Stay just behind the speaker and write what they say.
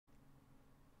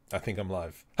I think I'm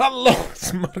live. Hello,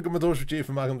 it's Malcolm Madorshich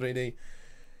from Malcolm 3D.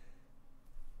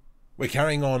 We're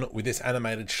carrying on with this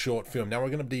animated short film. Now we're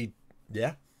going to be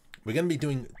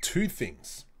doing two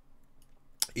things.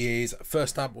 Is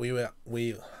first up, we will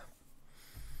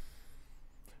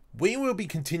be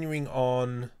continuing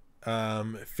on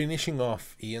finishing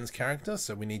off Ian's character.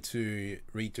 So we need to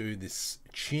redo this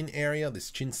chin area,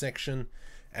 this chin section,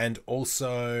 and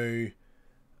also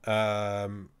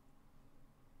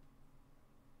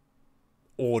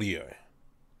audio.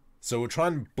 So we'll try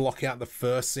and block out the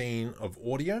first scene of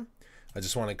audio. I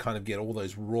just want to kind of get all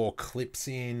those raw clips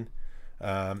in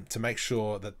to make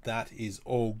sure that that is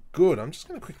all good. I'm just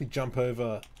going to quickly jump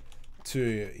over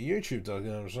to YouTube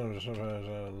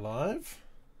live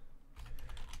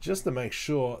just to make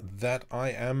sure that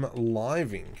I am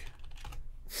living.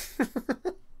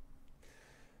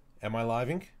 Am I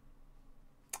living?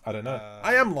 I don't know.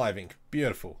 I am living.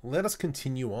 Beautiful. Let us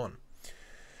continue on.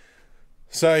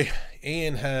 So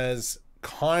Ian has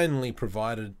kindly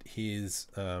provided his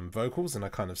vocals, and I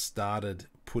kind of started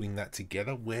putting that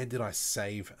together. Where did I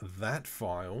save that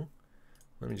file?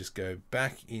 Let me just go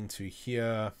back into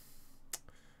here.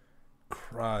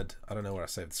 Crud. I don't know where I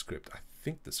saved the script. I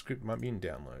think the script might be in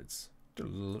downloads.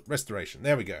 Restoration.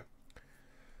 There we go.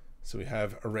 So we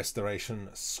have a restoration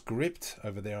script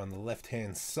over there on the left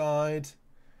hand side.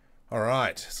 All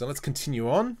right, so let's continue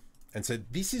on. And so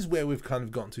this is where we've kind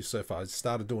of gotten to so far. I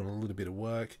started doing a little bit of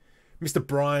work. Mr.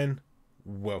 Brian,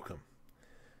 welcome.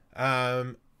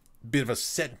 Bit of a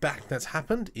setback that's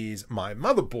happened is my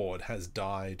motherboard has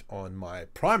died on my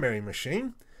primary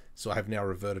machine. So I have now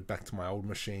reverted back to my old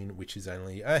machine, which is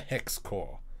only a hex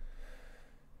core.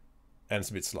 And it's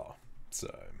a bit slow.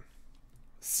 So,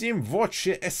 sim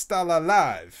voce está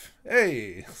live.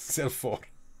 Hey, Selfor.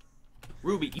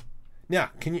 Ruby.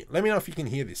 Now, can you let me know if you can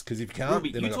hear this? Because if you can't,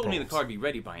 Ruby, then you I got told me problems. the car would be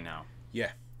ready by now.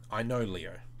 Yeah, I know,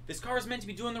 Leo. This car is meant to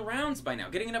be doing the rounds by now,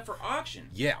 getting it up for auction.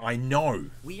 Yeah, I know.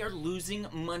 We are losing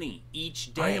money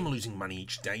each day. I am losing money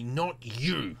each day, not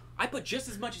you. I put just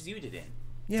as much as you did in.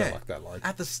 Yeah, Don't like that line.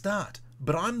 at the start.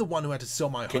 But I'm the one who had to sell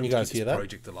my home Can you to guys keep hear this that?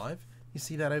 project alive. You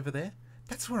see that over there?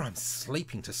 That's where I'm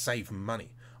sleeping to save money.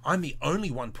 I'm the only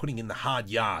one putting in the hard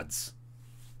yards.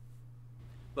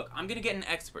 Look, I'm gonna get an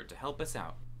expert to help us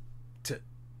out.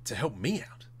 To help me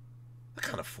out? I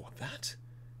can't afford that.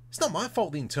 It's not my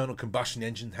fault the internal combustion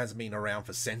engine hasn't been around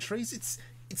for centuries.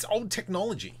 It's old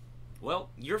technology.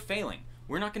 Well, you're failing.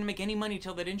 We're not gonna make any money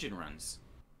till that engine runs.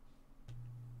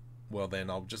 Well, then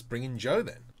I'll just bring in Joe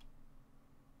then.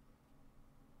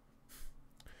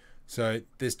 So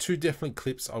there's two definitely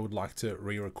clips I would like to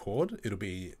re-record. It'll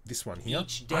be this one here.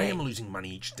 Each day. I am losing money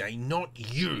each day, not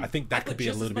you. I think that could be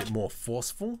a little bit more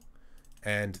forceful.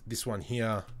 And this one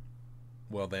here,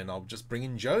 well, then I'll just bring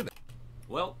in Joe then.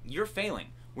 Well, you're failing.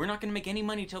 We're not gonna make any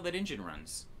money till that engine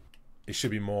runs. It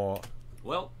should be more...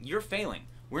 Well, you're failing.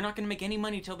 We're not gonna make any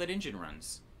money till that engine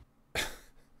runs.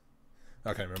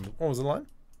 Okay, remember. What was the line?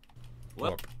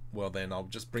 Well, then I'll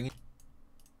just bring in...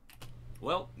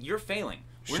 Well, you're failing.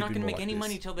 We're not gonna make any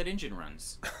money till that engine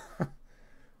runs.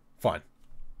 Fine.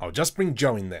 I'll just bring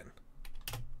Joe in then.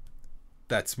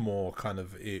 That's more kind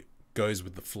of... It goes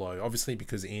with the flow. Obviously,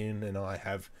 because Ian and I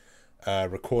have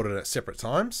recorded at separate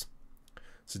times.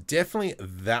 So definitely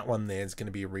that one there is going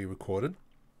to be re-recorded.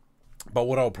 But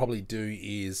what I'll probably do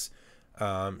is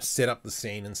set up the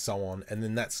scene and so on. And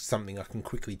then that's something I can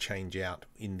quickly change out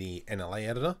in the NLA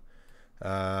editor.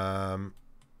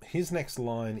 His next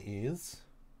line is...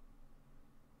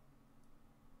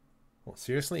 What,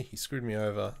 seriously? He screwed me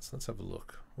over. So let's have a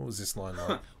look. What was this line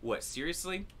like? What,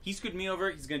 seriously? He screwed me over,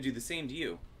 he's gonna do the same to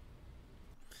you.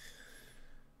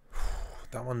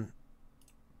 That one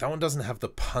doesn't have the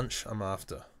punch I'm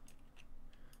after.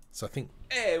 So I think...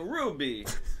 Hey, Ruby!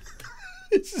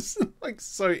 It's just like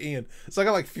so Ian. It's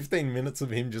like 15 minutes of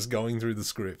him just going through the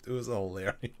script. It was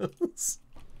hilarious.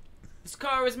 This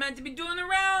car was meant to be doing the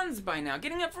rounds by now,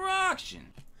 getting up for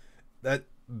auction. That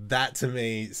to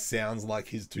me sounds like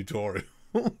his tutorials.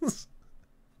 The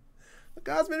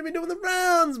car's meant to be doing the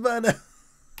rounds by now.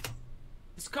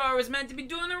 This car was meant to be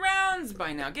doing the rounds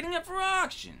by now, getting up for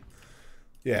auction.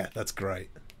 Yeah, that's great.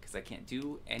 Because I can't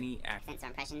do any accents or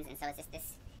impressions, and so it's just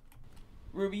this.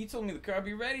 Ruby, you told me the car would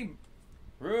be ready.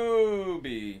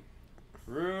 Ruby.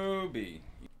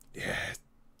 Yeah,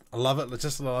 I love it. I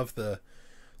just love the...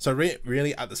 So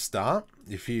really at the start,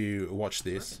 if you watch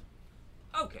this...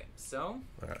 Okay, so...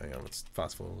 Alright, hang on, let's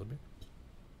fast forward a little bit.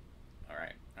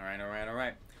 Alright.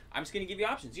 I'm just going to give you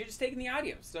options. You're just taking the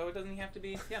audio, so it doesn't have to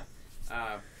be... Yeah.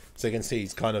 So you can see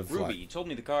he's kind of Ruby, you told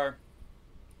me the car...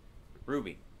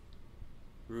 Ruby.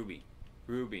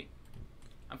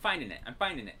 I'm finding it.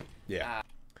 Yeah.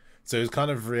 So it was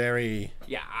kind of very...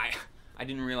 Yeah, I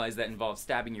didn't realize that involved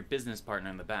stabbing your business partner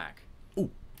in the back.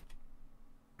 Ooh.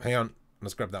 Hang on.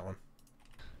 Let's grab that one.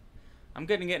 I'm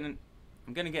gonna get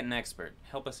an expert.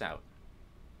 Help us out.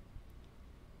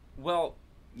 Well,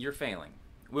 you're failing.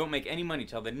 We won't make any money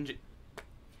till that engine...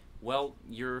 Well,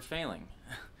 you're failing.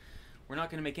 We're not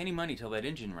gonna make any money till that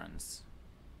engine runs.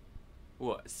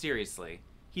 What? Seriously?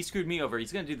 He screwed me over.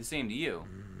 He's gonna do the same to you.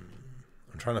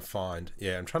 I'm trying to find...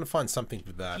 Yeah, I'm trying to find something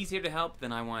with that. He's here to help,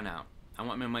 then I want out. I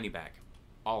want my money back.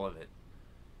 All of it.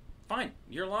 Fine.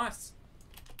 Your loss.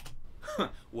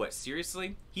 What?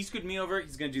 Seriously? He screwed me over.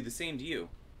 He's gonna do the same to you.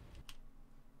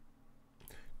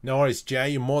 No worries,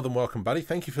 Jay. You're more than welcome, buddy.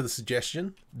 Thank you for the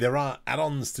suggestion. There are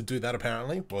add-ons to do that,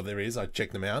 apparently. Well, there is. I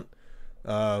checked them out.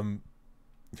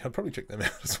 I'd probably check them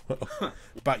out as well.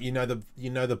 But you know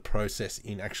the process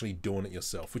in actually doing it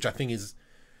yourself, which I think is,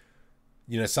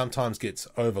 sometimes gets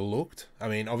overlooked. I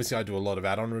mean, obviously I do a lot of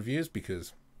add-on reviews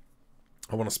because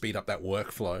I want to speed up that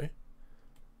workflow.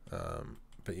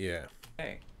 But yeah.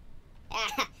 Hey.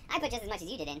 I put just as much as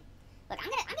you did in. Look, I'm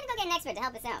gonna go get an expert to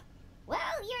help us out. Well,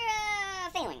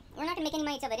 you're failing. We're not gonna make any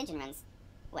money till that engine runs.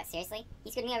 What, seriously?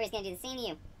 He screwed me over, he's gonna do the same to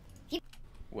you.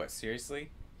 What,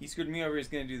 seriously? He screwed me over, he's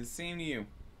gonna do the same to you.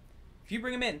 If you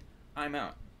bring him in, I'm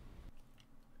out.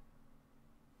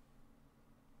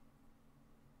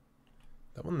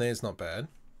 That one there's not bad.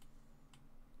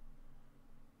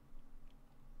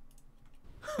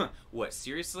 What,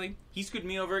 seriously? He screwed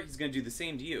me over, he's gonna do the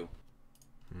same to you.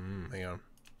 Hang on.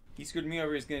 He screwed me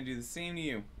over, he's gonna do the same to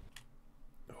you.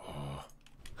 Oh.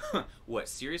 What,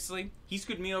 seriously? He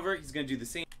screwed me over, he's gonna do the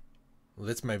same.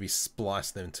 Let's maybe splice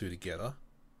them two together.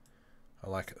 I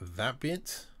like that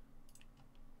bit.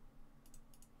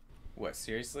 What,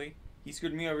 seriously? He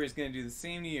screwed me over, he's gonna do the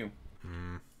same to you.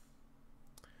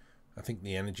 I think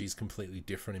the energy is completely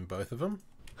different in both of them.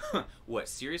 What,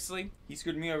 seriously? He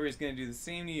screwed me over, he's gonna do the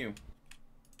same to you.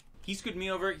 He screwed me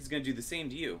over, he's gonna do the same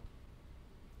to you.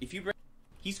 If you bring...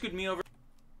 He screwed me over...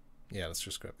 Yeah, let's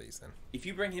just grab these then. If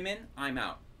you bring him in, I'm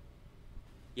out.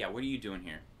 Yeah, what are you doing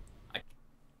here?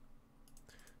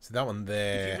 So that one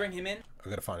there... If you bring him in... I've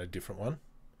got to find a different one.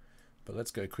 But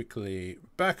let's go quickly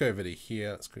back over to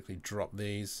here. Let's quickly drop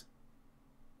these.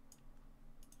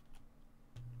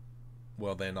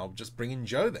 Well, then I'll just bring in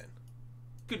Joe then.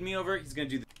 Screwed me over, he's gonna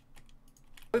do the...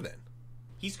 Joe then.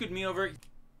 He screwed me over...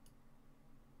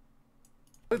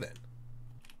 Joe then.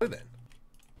 Joe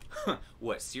then.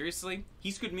 What, seriously?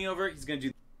 He screwed me over, he's gonna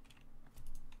do...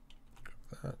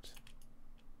 That.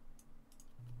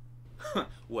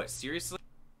 What, seriously?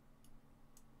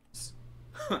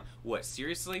 What,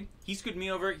 seriously? He screwed me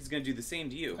over, he's gonna do the same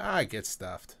to you. I get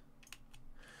stuffed.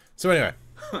 So anyway.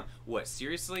 What,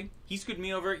 seriously? He screwed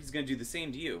me over, he's gonna do the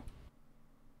same to you.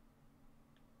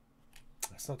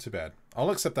 That's not too bad.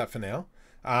 I'll accept that for now.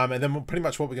 And then pretty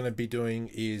much what we're going to be doing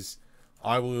is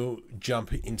I will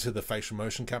jump into the facial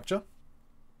motion capture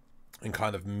and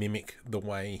kind of mimic the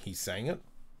way he's saying it.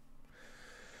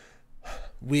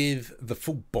 With the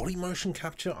full body motion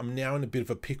capture, I'm now in a bit of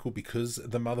a pickle because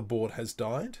the motherboard has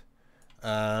died.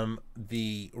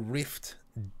 The Rift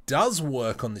does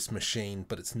work on this machine,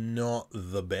 but it's not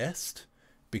the best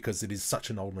because it is such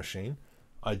an old machine.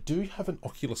 I do have an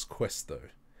Oculus Quest though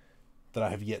that I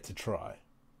have yet to try.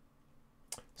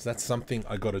 So that's something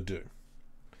I got to do.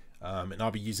 And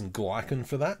I'll be using Glycan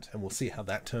for that, and we'll see how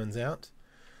that turns out.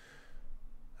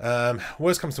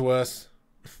 Worst comes to worst,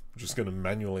 I'm just going to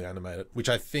manually animate it, which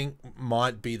I think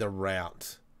might be the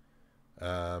route.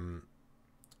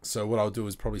 So what I'll do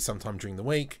is probably sometime during the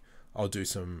week, I'll do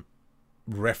some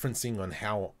referencing on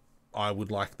how I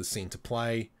would like the scene to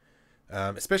play,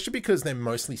 especially because they're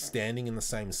mostly standing in the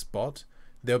same spot.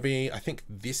 There'll be, I think,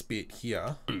 this bit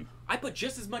here. I put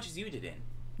just as much as you did in.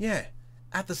 Yeah,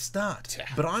 at the start.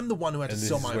 But I'm the one who had to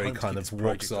sell my home kind of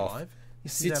walks off. You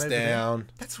see Sits that over down, there?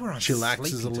 That's where I'm chillaxes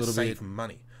sleeping a little to save bit.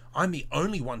 money. I'm the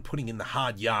only one putting in the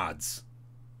hard yards.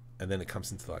 and then it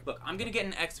comes into like, Look, I'm gonna get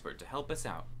an expert to help us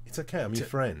out. it's okay, I'm your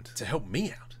friend. To help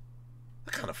me out.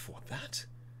 I can't afford that.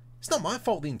 It's not my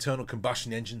fault the internal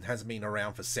combustion engine hasn't been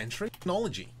around for centuries.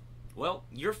 Technology. Well,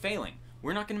 you're failing.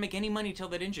 We're not gonna make any money till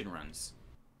that engine runs.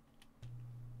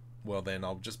 Well, then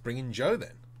I'll just bring in Joe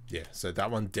then. Yeah, so that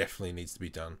one definitely needs to be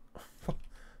done.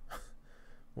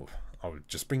 Well, I'll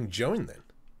just bring Joe in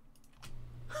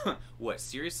then. What,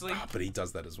 seriously? Ah, but he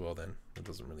does that as well then. It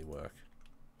doesn't really work.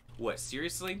 What,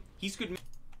 seriously? He screwed me.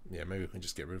 Yeah, maybe we can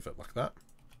just get rid of it like that.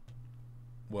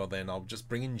 Well, then I'll just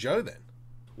bring in Joe then.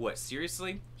 What,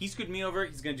 seriously? He screwed me over,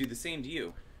 he's gonna do the same to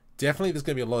you. Definitely there's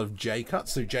going to be a lot of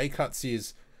J-cuts. So J-cuts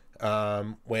is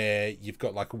where you've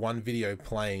got like one video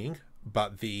playing,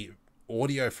 but the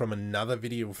audio from another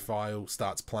video file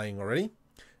starts playing already,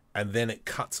 and then it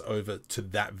cuts over to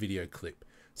that video clip.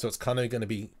 So it's kind of going to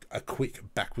be a quick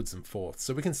backwards and forth.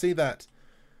 So we can see that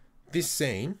this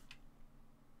scene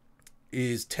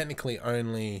is technically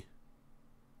only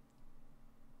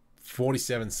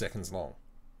 47 seconds long.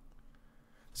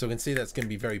 So we can see that's going to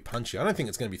be very punchy. I don't think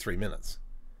it's going to be 3 minutes.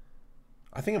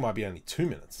 I think it might be only 2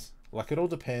 minutes. Like, it all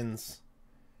depends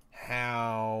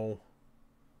how,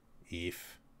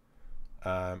 if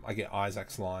I get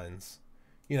Isaac's lines.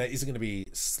 You know, is it going to be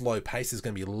slow pace? Is it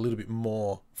going to be a little bit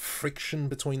more friction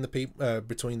between the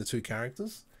between the two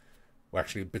characters? Well,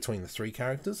 actually, between the three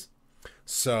characters.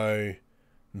 So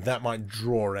that might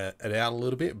draw it out a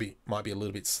little bit. It might be a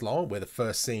little bit slower, where the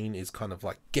first scene is kind of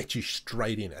like get you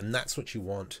straight in, and that's what you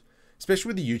want, especially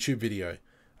with the YouTube video,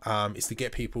 is to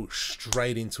get people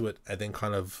straight into it and then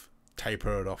kind of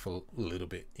taper it off a little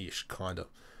bit ish, kind of.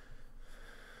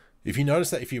 If you notice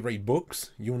that, if you read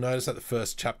books, you'll notice that the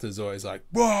first chapter is always like,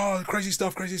 whoa, crazy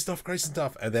stuff, crazy stuff, crazy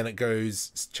stuff. And then it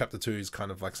goes, chapter 2 is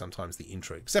kind of like sometimes the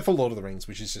intro, except for Lord of the Rings,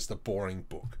 which is just a boring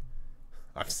book.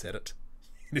 I've said it.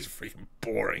 It is freaking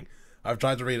boring. I've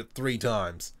tried to read it 3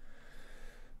 times.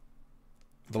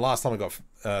 The last time I got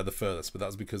the furthest, but that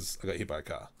was because I got hit by a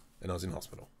car and I was in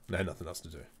hospital and I had nothing else to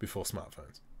do before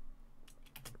smartphones.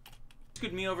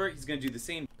 Scoot me over. He's going to do the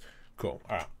same. Cool.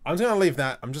 All right. I'm just going to leave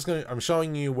that. I'm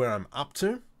showing you where I'm up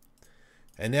to.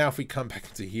 And now if we come back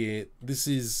into here, this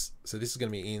is going to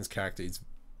be Ian's character. It's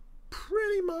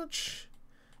pretty much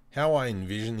how I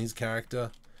envision his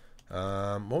character.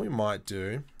 What we might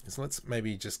do is let's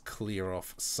maybe just clear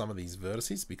off some of these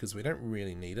vertices because we don't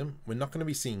really need them. We're not going to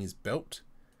be seeing his belt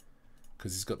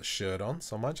because he's got the shirt on.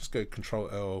 So I might just go Control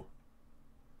L.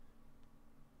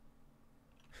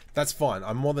 That's fine.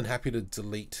 I'm more than happy to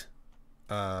delete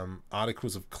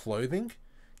articles of clothing.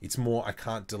 It's more I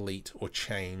can't delete or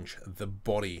change the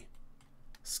body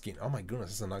skin. Oh my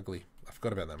goodness, that's an ugly. I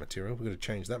forgot about that material. We've got to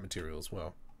change that material as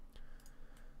well.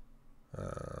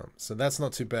 So that's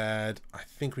not too bad. I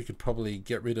think we could probably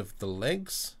get rid of the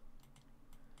legs.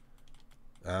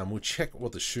 We'll check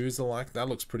what the shoes are like. That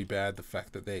looks pretty bad, the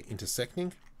fact that they're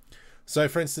intersecting. So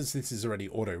for instance, this is already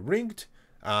auto-rigged.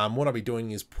 What I'll be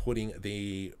doing is putting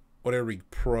the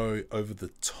AutoRigPro over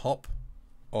the top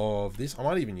of this. I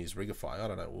might even use Rigify. I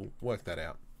don't know. We'll work that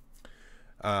out.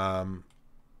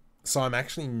 So I'm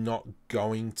actually not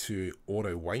going to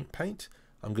auto weight paint.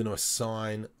 I'm going to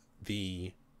assign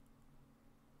the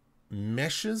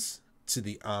meshes to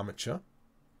the armature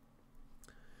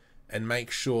and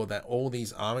make sure that all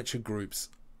these armature groups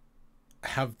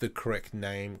have the correct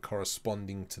name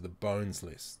corresponding to the bones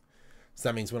list. So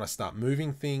that means when I start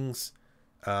moving things,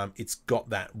 it's got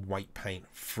that weight paint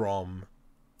from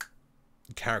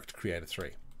Character Creator 3.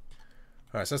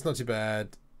 Alright, so that's not too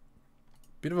bad.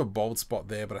 Bit of a bold spot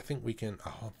there, but I think we can...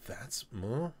 Oh, that's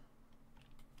more.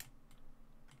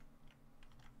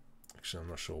 Actually, I'm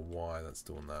not sure why that's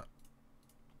doing that.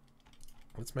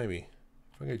 Let's maybe...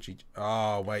 If I go G...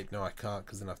 Oh, wait, no, I can't,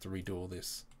 because then I have to redo all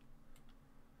this.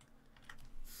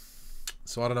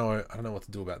 So I don't know what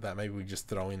to do about that. Maybe we just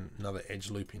throw in another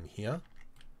edge loop in here.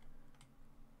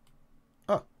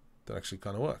 Oh, that actually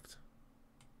kind of worked.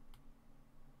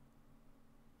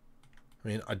 I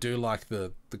mean, I do like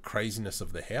the craziness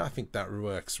of the hair. I think that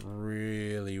works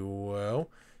really well.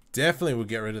 Definitely will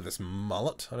get rid of this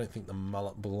mullet. I don't think the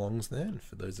mullet belongs there. And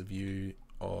for those of you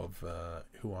of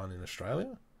who aren't in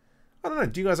Australia, I don't know.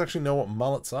 Do you guys actually know what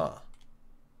mullets are?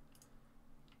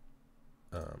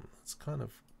 Let's kind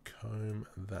of comb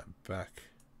that back.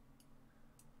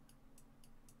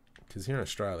 Because here in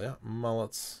Australia,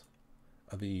 mullets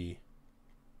are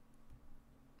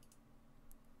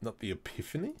not the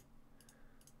epiphany.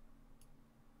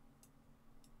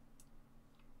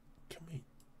 Can we?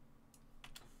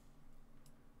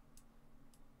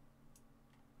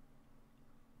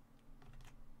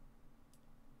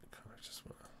 Kind of just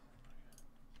want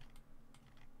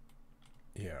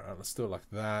to. Yeah, right, let's do it like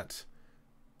that.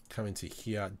 Come into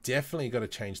here. Definitely got to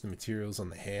change the materials on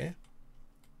the hair.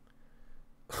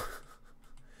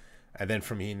 And then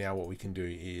from here now, what we can do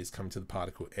is come to the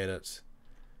particle edit,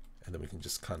 and then we can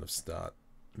just kind of start.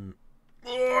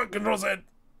 Oh, Control Z.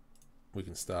 We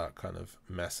can start kind of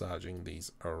massaging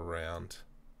these around.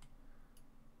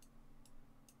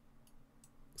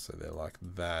 So they're like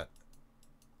that.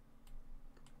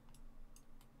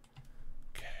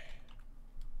 Okay.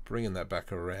 Bringing that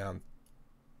back around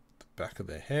the back of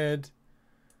their head.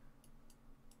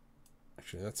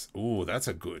 Actually, that's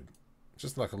a good.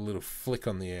 Just like a little flick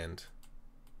on the end.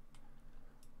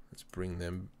 Let's bring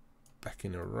them back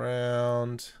in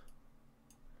around.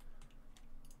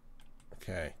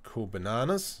 Okay, cool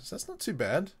bananas. So that's not too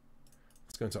bad.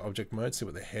 Let's go into object mode, see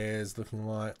what the hair's looking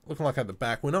like. Looking like at the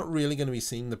back. We're not really going to be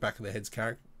seeing the back of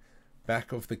the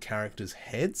back of the characters'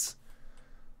 heads.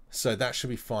 So that should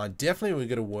be fine. Definitely we're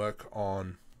going to work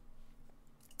on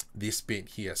this bit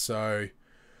here. So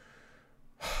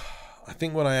I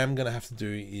think what I am going to have to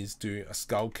do is do a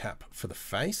skull cap for the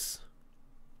face,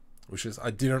 which is,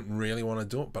 I didn't really want to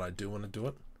do it, but I do want to do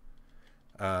it.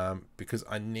 Because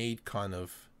I need kind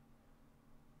of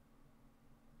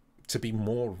to be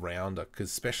more rounder,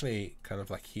 because especially kind of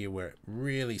like here where it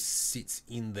really sits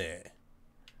in there,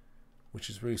 which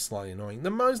is really slightly annoying. The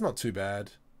mode's not too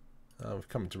bad. We've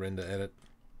come into render edit.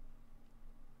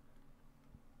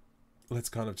 Let's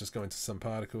kind of just go into some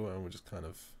particle and we'll just kind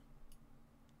of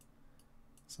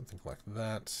something like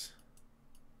that.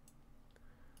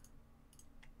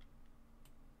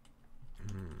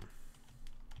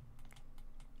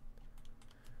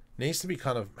 Needs to be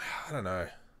kind of, I don't know.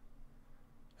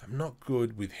 I'm not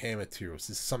good with hair materials.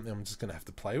 This is something I'm just going to have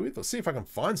to play with. Let's see if I can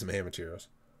find some hair materials.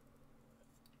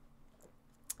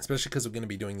 Especially because we're going to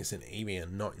be doing this in EEVEE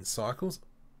and not in cycles.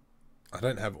 I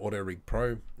don't have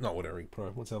AutoRigPro. Not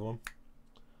AutoRigPro. What's the other one?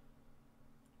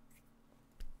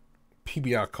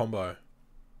 PBR Combo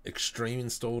Extreme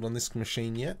installed on this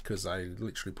machine yet, because I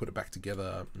literally put it back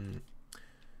together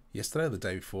yesterday or the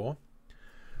day before.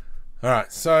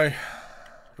 Alright, so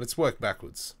let's work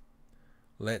backwards.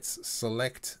 Let's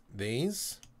select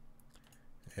these,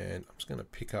 and I'm just going to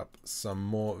pick up some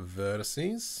more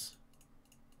vertices.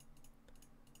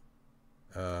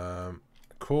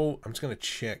 Cool. I'm just going to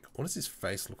check, what does his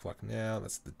face look like now?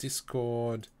 That's the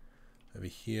Discord over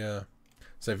here.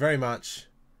 So very much,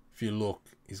 if you look,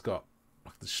 he's got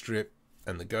like the strip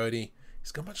and the goatee.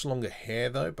 He's got much longer hair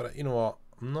though, but you know what?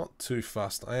 I'm not too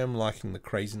fussed. I am liking the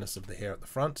craziness of the hair at the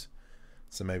front.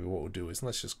 So maybe what we'll do is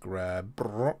let's just grab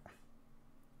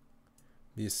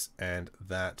this and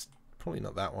that. Probably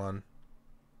not that one.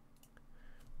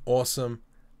 Awesome.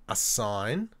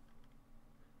 Assign.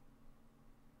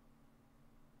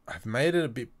 I've made it a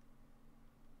bit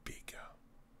bigger.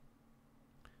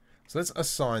 So let's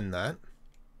assign that.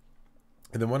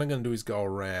 And then what I'm going to do is go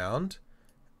around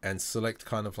and select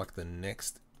kind of like the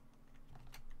next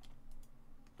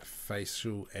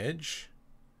facial edge.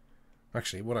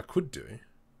 Actually, what I could do...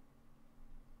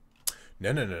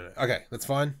 No. Okay, that's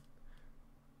fine.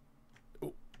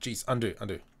 Oh, geez, undo.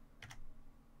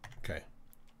 Okay.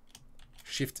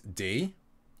 Shift D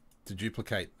to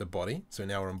duplicate the body. So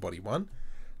now we're on body 1.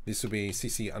 This will be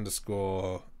cc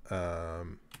underscore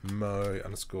mo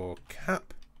underscore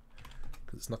cap,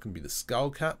 because it's not going to be the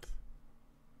skull cap.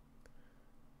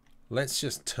 Let's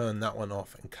just turn that one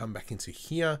off and come back into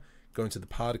here, go into the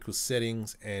particle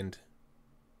settings, and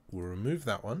we'll remove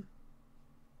that one.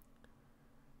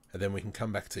 And then we can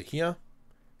come back to here,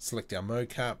 select our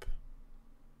mocap,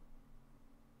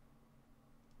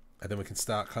 and then we can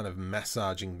start kind of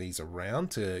massaging these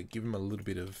around to give them a little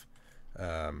bit of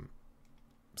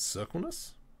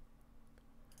circleness.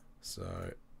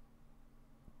 So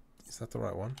is that the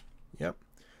right one? Yep.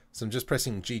 So I'm just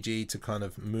pressing GG to kind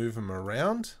of move them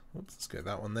around. Oops, let's go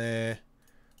that one there.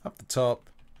 Up the top,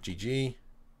 GG.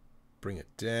 Bring it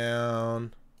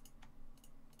down.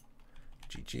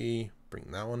 GG. Bring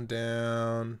that one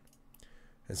down.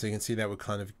 And so you can see that we're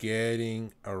kind of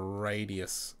getting a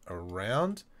radius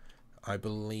around. I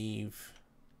believe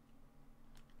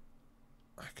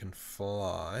I can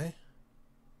fly.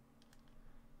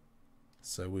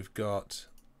 So we've got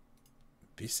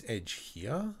this edge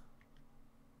here.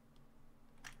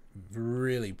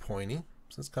 Really pointy.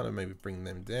 So let's kind of maybe bring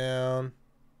them down.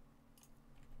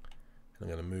 And I'm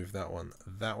going to move that one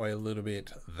that way a little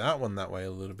bit. That one that way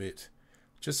a little bit.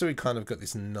 Just so we kind of got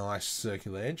this nice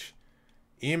circular edge.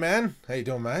 Yeah, man. How you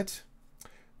doing, mate?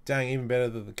 Dang, even better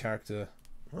than the character.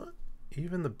 What?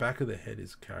 Even the back of the head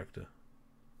is character.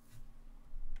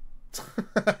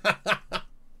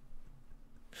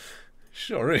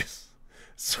 Sure is.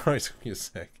 Sorry, it took me a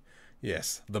sec.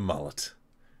 Yes, the mullet.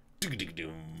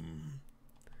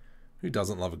 Who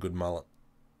doesn't love a good mullet?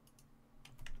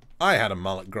 I had a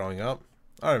mullet growing up.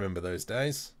 I remember those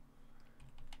days.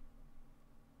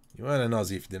 You weren't an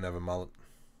Aussie if you didn't have a mullet.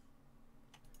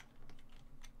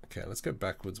 Okay, let's go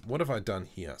backwards. What have I done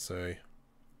here? So,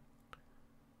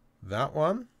 that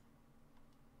one.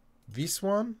 This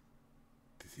one.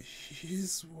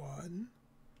 This one.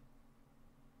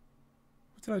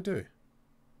 What did I do?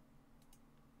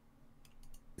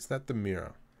 Is that the mirror?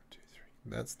 1, 2, 3.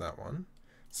 That's that one.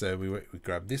 So we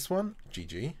grabbed this one.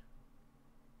 GG.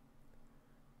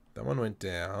 That one went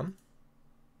down.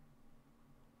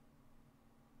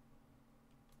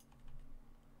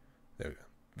 There we go.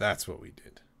 That's what we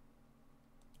did.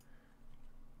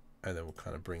 And then we'll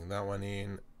kind of bring that one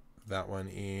in, that one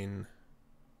in.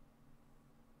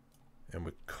 And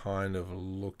we're kind of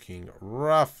looking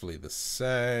roughly the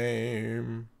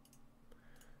same.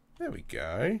 There we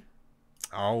go.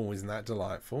 Oh, isn't that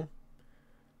delightful?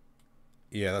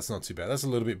 Yeah, that's not too bad. That's a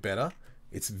little bit better.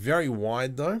 It's very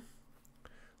wide though.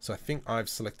 So I think I've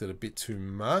selected a bit too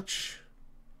much.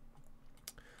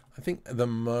 I think the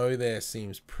mow there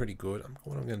seems pretty good.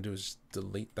 What I'm going to do is just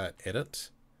delete that edit.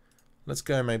 Let's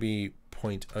go maybe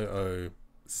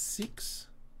 0.006.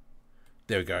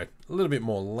 There we go. A little bit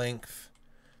more length.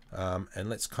 And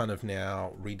let's kind of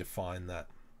now redefine that.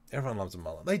 Everyone loves a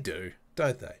mullet. They do,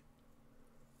 don't they?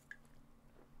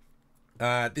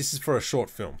 This is for a short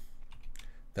film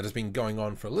that has been going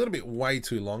on for a little bit way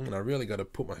too long, and I really got to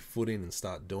put my foot in and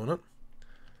start doing it.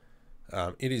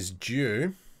 It is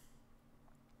due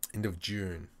end of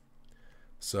June.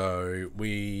 So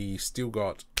we still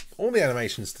got all the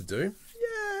animations to do.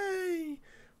 Yay!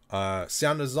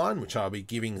 Sound design, which I'll be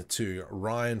giving to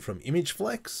Ryan from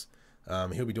ImageFlex.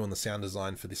 He'll be doing the sound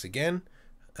design for this again.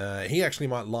 He actually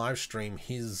might live stream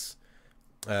his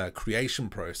creation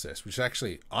process, which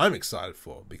actually I'm excited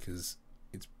for because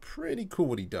it's pretty cool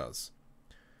what he does.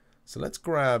 So let's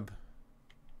grab,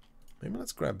 maybe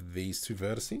let's grab these two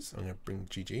vertices. I'm going to bring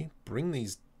GG, bring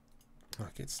these, oh,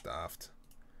 get staffed.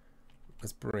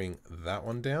 Let's bring that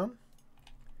one down,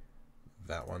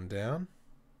 that one down.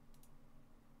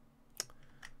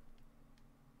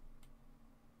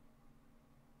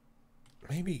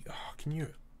 Maybe, oh, can you,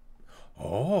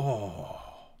 oh,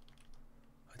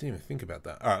 I didn't even think about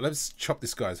that. All right, let's chop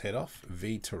this guy's head off.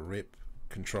 V to rip,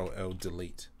 Control L,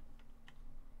 delete.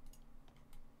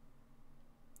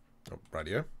 Oh,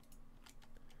 radio.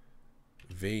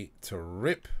 V to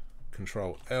rip,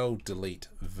 Control L, delete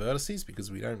vertices because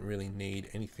we don't really need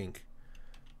anything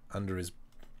under his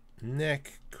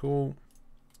neck. Cool.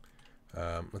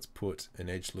 Let's put an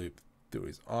edge loop through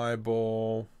his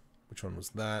eyeball. Which one was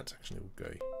that? Actually, we'll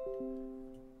go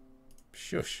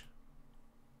shush.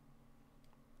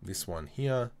 This one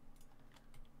here.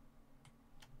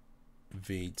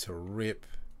 V to rip.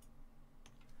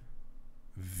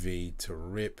 V to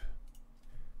rip.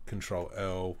 Control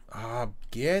L. Ah,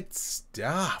 get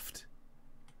stuffed.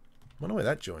 I wonder where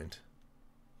that joined.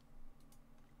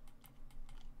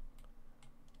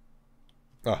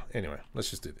 Oh, anyway, let's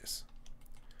just do this.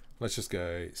 Let's just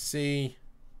go C.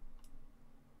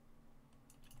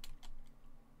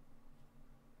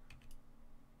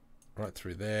 Right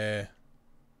through there.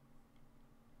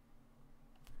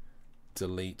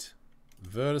 Delete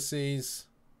vertices.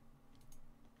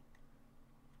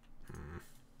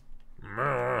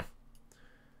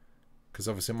 Because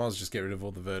obviously I might as well just get rid of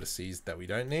all the vertices that we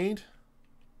don't need.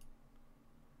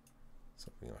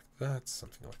 Something like that,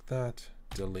 something like that.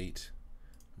 Delete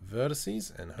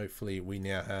vertices, and hopefully we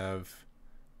now have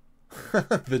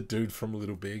the dude from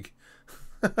Little Big.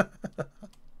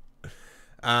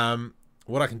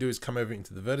 What I can do is come over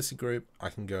into the vertice group. I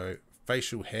can go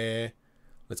facial hair.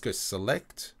 Let's go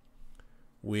select.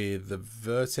 With the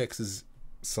vertexes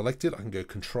selected, I can go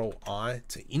Control I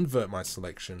to invert my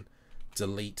selection.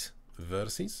 Delete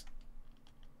vertices.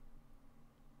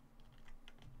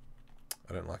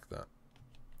 I don't like that.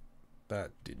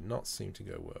 That did not seem to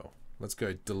go well. Let's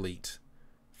go delete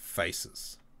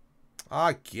faces.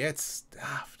 Ah, get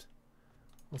stuffed.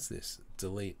 What's this?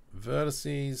 Delete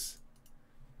vertices.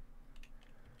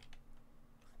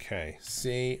 Okay,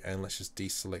 C, and let's just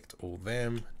deselect all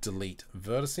them, delete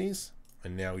vertices,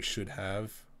 and now we should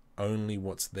have only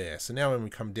what's there. So now when we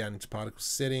come down into particle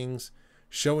settings,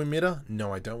 show emitter,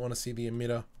 no, I don't want to see the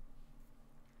emitter.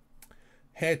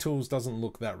 Hair Tools doesn't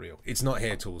look that real. It's not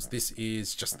Hair Tools. This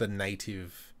is just the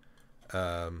native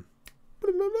Blender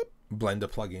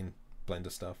plugin,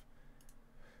 Blender stuff.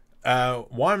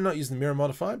 Why I'm not using the mirror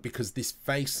modifier? Because this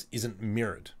face isn't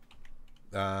mirrored.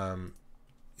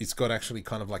 It's got actually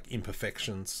kind of like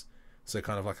imperfections. So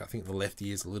kind of like, I think the left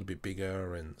ear is a little bit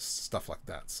bigger and stuff like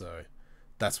that. So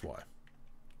that's why.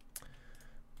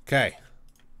 Okay.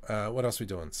 What else are we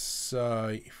doing?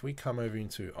 So if we come over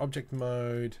into object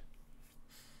mode,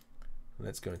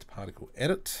 let's go into particle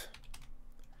edit.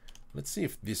 Let's see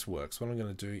if this works. What I'm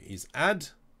going to do is add.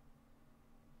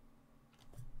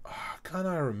 Oh, can't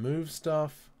I remove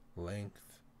stuff?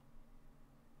 Length.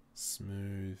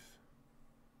 Smooth.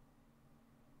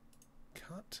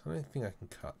 Cut? I don't think I can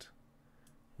cut.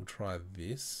 We'll try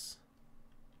this.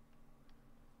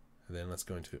 And then let's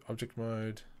go into object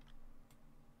mode.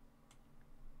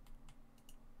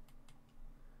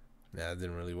 Nah, it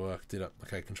didn't really work, did it?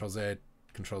 Okay, Control Z,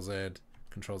 Control Z,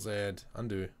 Control Z,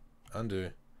 undo,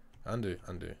 undo, Undo,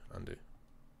 undo, undo.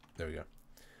 There we go.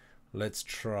 Let's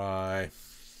try...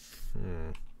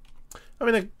 I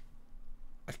mean,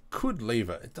 I could leave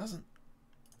it. It doesn't...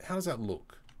 How does that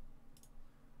look?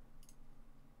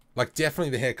 Like,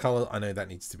 definitely the hair color, I know that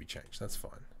needs to be changed. That's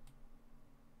fine.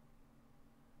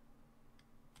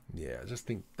 Yeah, I just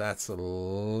think that's a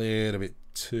little bit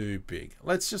too big.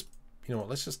 Let's just, you know what,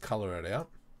 let's just color it out.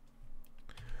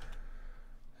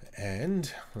 And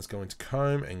let's go into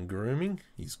comb and grooming.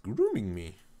 He's grooming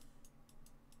me.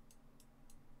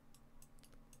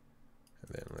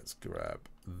 And then let's grab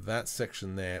that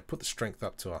section there. Put the strength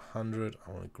up to 100.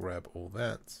 I want to grab all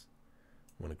that.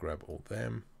 I want to grab all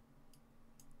them.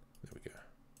 There we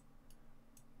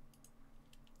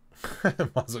go.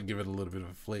 Might as well give it a little bit of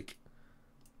a flick.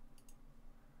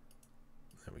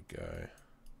 There we go.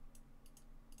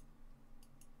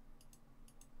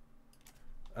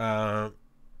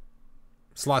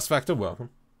 Slice Factor, welcome.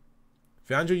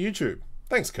 Found your YouTube.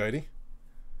 Thanks, Cody.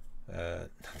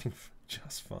 Nothing,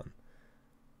 just fun.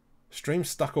 Stream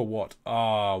stuck or what?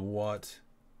 Ah, what?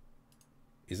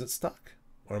 Is it stuck?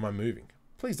 Or am I moving?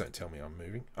 Please don't tell me I'm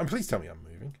moving. Please tell me I'm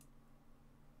moving.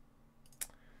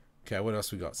 Okay, what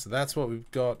else we got? So that's what we've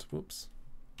got. Whoops.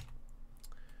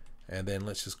 And then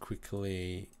let's just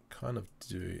quickly kind of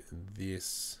do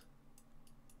this.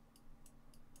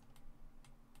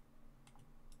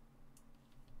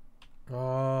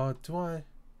 Oh, do I?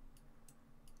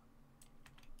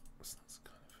 So that's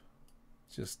kind of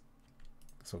just,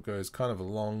 so it goes kind of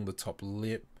along the top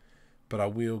lip, but I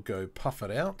will go puff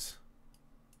it out.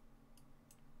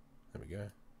 There we go.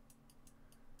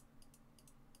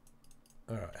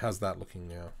 All right, how's that looking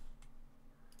now?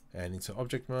 And into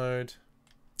object mode.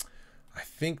 I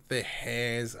think the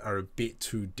hairs are a bit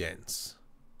too dense.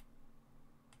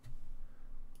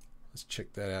 Let's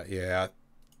check that out. Yeah.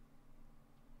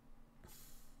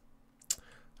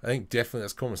 I think definitely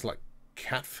that's almost like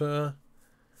cat fur.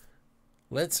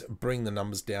 Let's bring the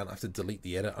numbers down. I have to delete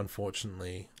the edit,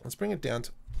 unfortunately. Let's bring it down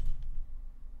to...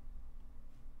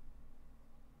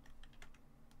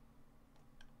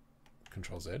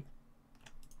 Control Z.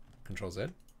 Control Z.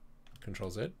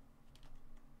 Control Z.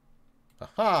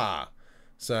 Aha!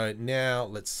 So now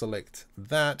let's select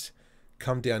that.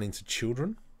 Come down into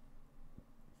children.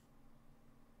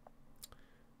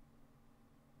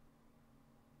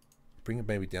 Bring it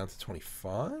maybe down to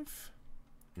 25.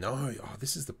 No, oh,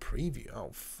 this is the preview.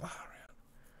 Oh, far out.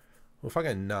 Well, if I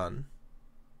go none,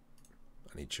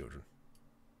 I need children.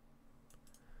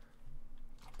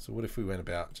 So what if we went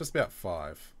about, just about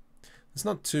 5? It's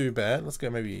not too bad. Let's go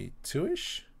maybe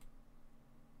 2-ish.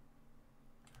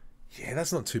 Yeah,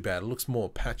 that's not too bad. It looks more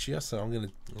patchier, so I'm going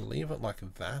to leave it like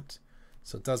that.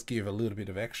 So it does give a little bit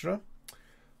of extra.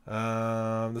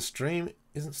 The stream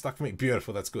isn't stuck for me.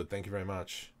 Beautiful, that's good. Thank you very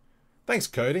much. Thanks,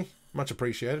 Cody. Much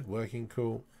appreciated. Working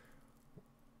cool.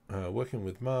 Working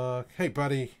with Mark. Hey,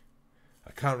 buddy.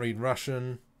 I can't read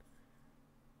Russian.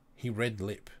 He red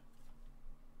lip.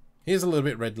 Here's a little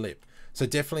bit red lip. So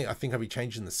definitely, I think I'll be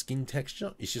changing the skin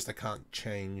texture. It's just I can't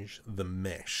change the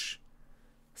mesh.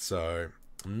 So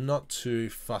I'm not too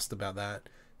fussed about that.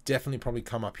 Definitely probably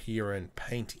come up here and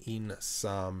paint in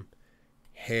some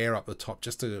hair up the top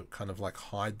just to kind of like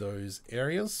hide those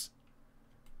areas.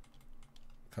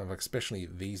 Kind of like especially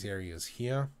these areas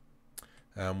here.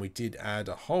 We did add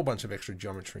a whole bunch of extra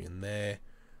geometry in there.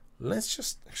 Let's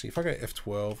just, actually, if I go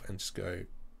F12 and just go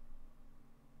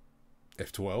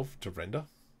F12 to render.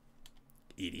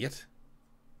 Idiot.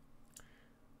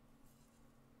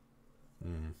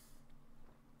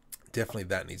 Definitely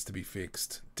that needs to be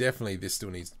fixed. Definitely this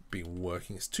still needs to be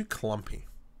working. It's too clumpy.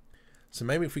 So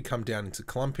maybe if we come down into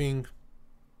clumping.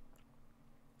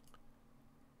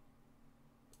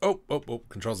 Oh,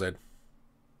 Control Z.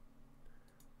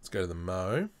 Let's go to the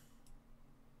Mo.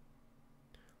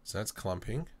 So that's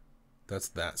clumping. That's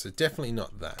that. So definitely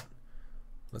not that.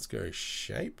 Let's go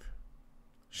shape.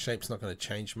 Shape's not going to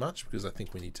change much because I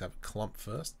think we need to have a clump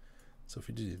first. So if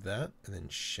we do that and then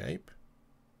shape.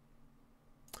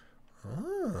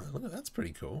 Ah, look at that's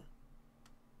pretty cool.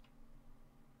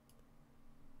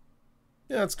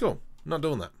 Yeah, that's cool. I'm not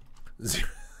doing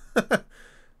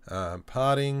that.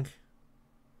 Parting.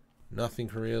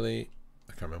 Nothing really.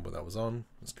 I can't remember what that was on.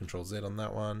 Let's Control Z on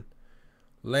that one.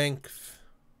 Length.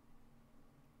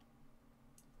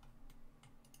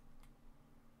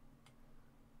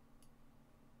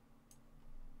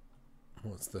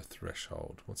 What's the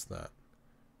threshold? What's that?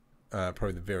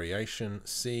 Probably the variation.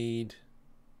 Seed.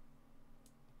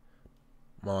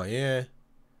 My yeah.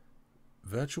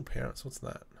 Virtual parents. What's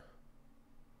that?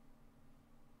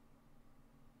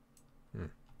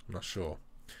 I'm not sure.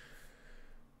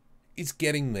 It's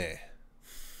getting there.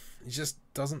 It just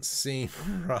doesn't seem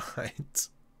right.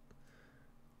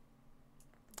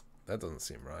 That doesn't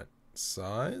seem right.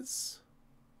 Size.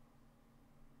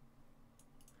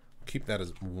 Keep that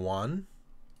as 1.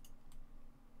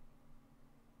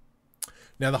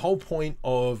 Now the whole point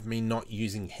of me not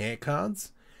using hair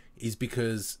cards is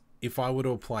because if I were to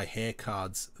apply hair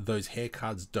cards, those hair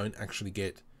cards don't actually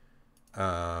get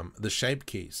the shape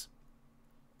keys.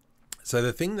 So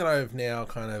the thing that I've now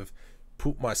kind of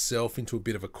put myself into a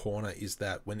bit of a corner is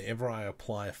that whenever I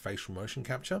apply a facial motion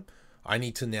capture, I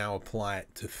need to now apply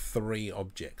it to 3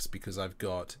 objects, because I've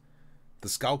got the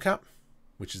skull cap,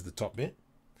 which is the top bit.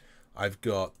 I've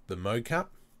got the mocap,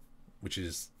 which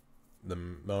is the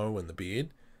mo and the beard.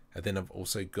 And then I've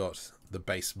also got the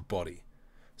base body.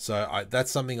 So that's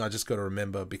something I just got to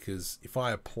remember, because if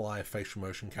I apply a facial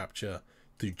motion capture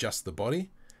to just the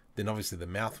body, then obviously the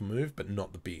mouth will move, but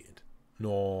not the beard,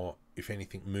 nor if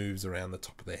anything moves around the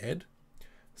top of their head.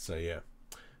 So yeah.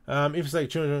 If it's like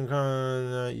children,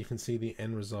 you can see the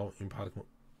end result in particle.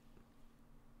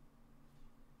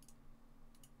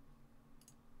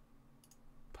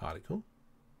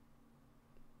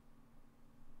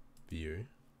 View.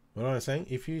 What am I saying?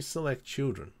 If you select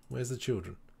children, where's the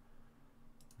children?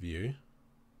 View.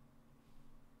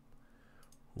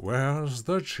 Where's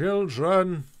the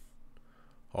children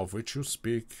of which you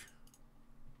speak?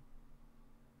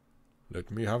 Let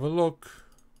me have a look,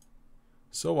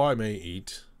 so I may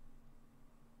eat.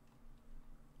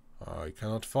 I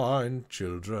cannot find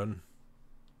children.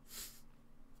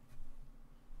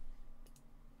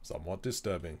 Somewhat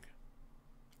disturbing.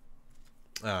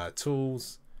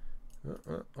 Tools.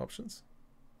 Options.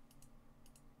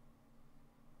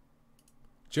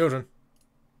 Children.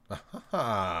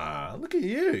 Ah, look at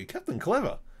you, Captain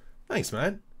Clever. Thanks,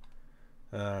 man.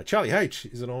 Charlie H.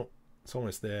 Is it all? It's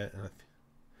almost there.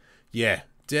 Yeah,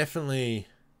 definitely.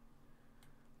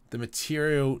 The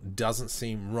material doesn't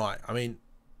seem right. I mean,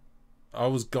 I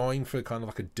was going for kind of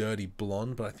like a dirty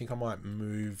blonde, but I think I might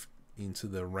move into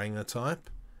the Ranger type.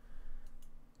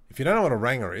 If you don't know what a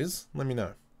Ranger is, let me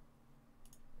know.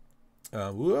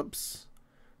 Whoops.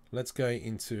 Let's go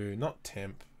into not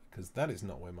temp, because that is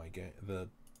not where the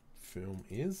film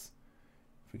is.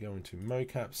 If we go into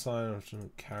mocap, sign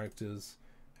option, characters,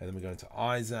 and then we go into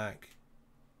Isaac.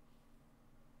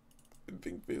 I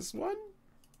think this one.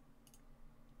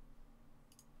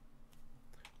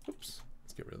 Oops.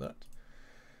 Let's get rid of that.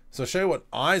 So I'll show you what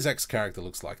Isaac's character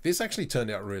looks like. This actually turned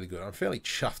out really good. I'm fairly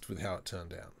chuffed with how it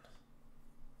turned out.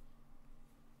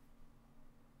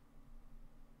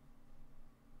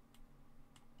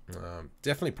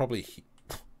 Definitely probably...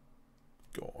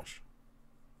 Gosh.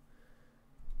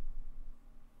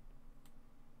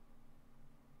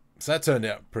 So that turned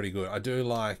out pretty good. I do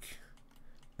like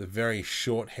the very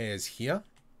short hairs here.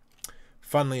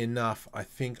 Funnily enough, I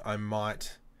think I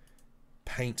might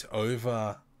paint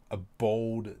over a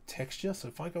bold texture. So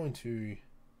if I go into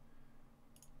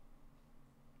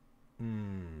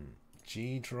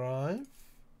G drive,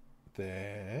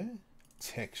 there,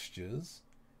 textures,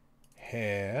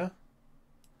 hair,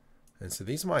 and so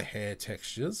these are my hair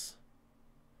textures.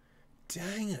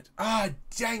 Dang it.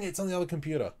 Dang it, it's on the other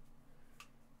computer.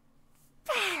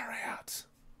 Far out.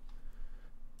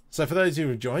 So for those who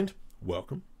have joined,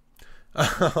 welcome.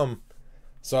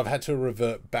 So I've had to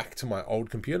revert back to my old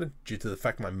computer due to the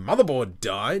fact my motherboard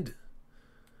died.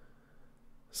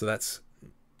 So that's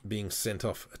being sent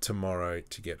off tomorrow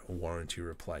to get a warranty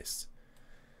replaced.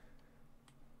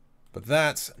 But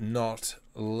that's not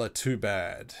too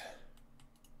bad.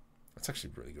 That's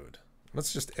actually really good.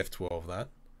 Let's just F12 that.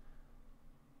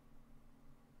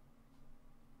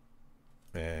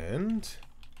 And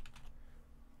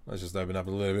let's just open up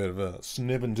a little bit of a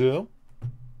snipping tool.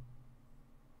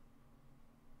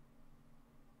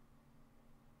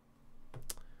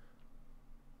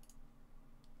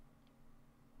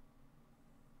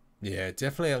 Yeah,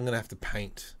 definitely I'm going to have to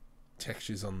paint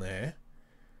textures on there.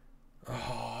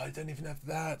 Oh, I don't even have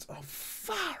that. Oh,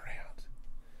 far out.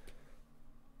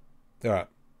 Alright.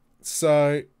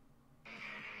 So,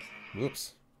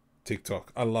 whoops.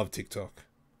 TikTok. I love TikTok.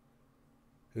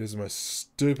 It is the most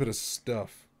stupidest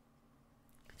stuff.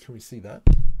 Can we see that?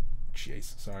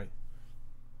 Jeez, sorry.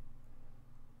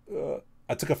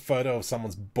 I took a photo of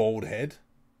someone's bald head.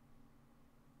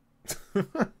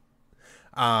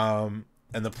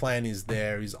 And the plan is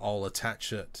I'll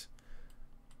attach it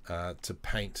to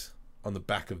paint on the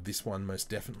back of this one, most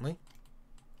definitely.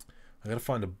 I gotta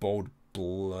find a bald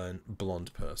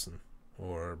blonde person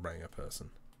or a Ranger person.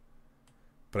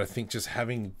 But I think just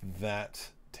having that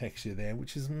texture there,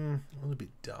 which is a little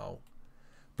bit dull,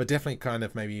 but definitely kind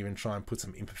of maybe even try and put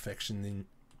some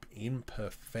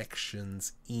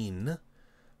imperfections in,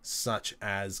 such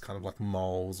as kind of like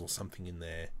moles or something in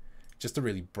there, just to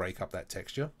really break up that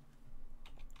texture.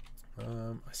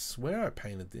 I swear I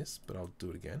painted this, but I'll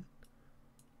do it again.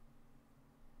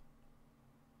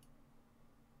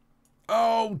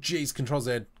 Oh, geez. Control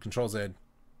Z. Control Z.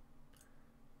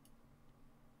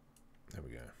 There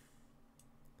we go.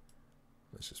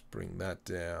 Let's just bring that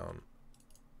down.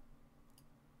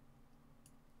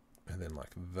 And then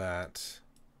like that.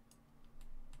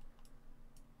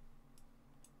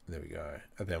 There we go.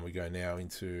 And then we go now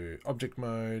into object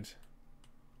mode.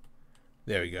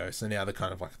 There we go. So now they're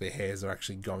kind of like their hairs are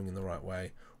actually going in the right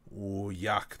way. Oh,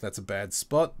 yuck. That's a bad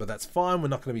spot, but that's fine. We're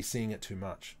not going to be seeing it too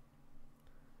much.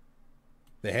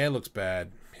 The hair looks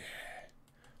bad.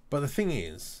 But the thing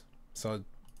is, so I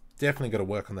definitely got to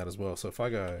work on that as well. So if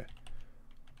I go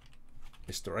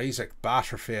Mr. Isaac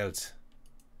Barterfeld,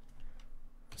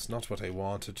 it's not what I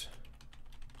wanted.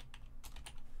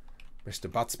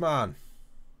 Mr. Batsman.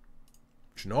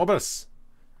 Schnobers.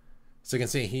 So you can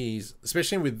see he's,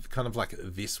 especially with kind of like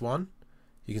this one,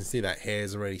 you can see that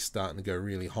hair's already starting to go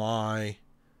really high.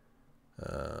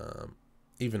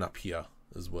 Even up here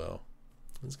as well.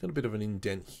 It's got a bit of an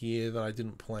indent here that I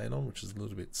didn't plan on, which is a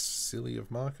little bit silly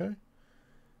of Marco.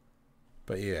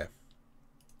 But yeah.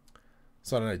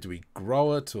 So I don't know, do we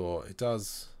grow it or it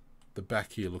does? The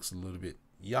back here looks a little bit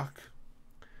yuck.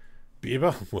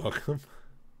 Bieber, welcome.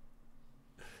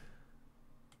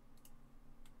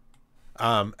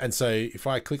 And so if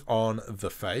I click on the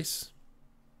face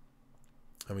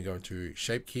and we go into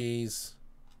shape keys,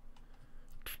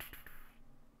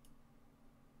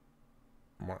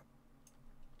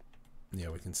 yeah,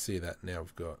 we can see that now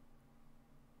we've got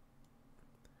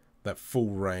that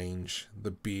full range.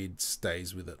 The beard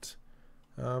stays with it.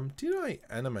 Did I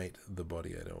animate the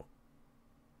body at all?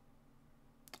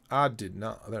 I did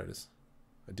not. Oh, there it is.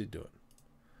 I did do it.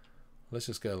 Let's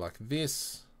just go like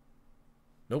this.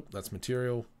 Nope, that's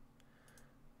material.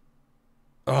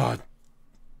 Oh,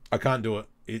 I can't do it.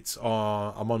 It's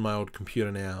I'm on my old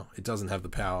computer now. It doesn't have the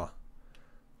power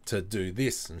to do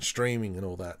this and streaming and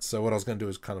all that. So what I was going to do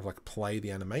is kind of like play the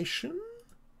animation,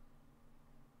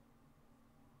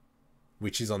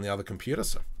 which is on the other computer.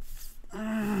 So, but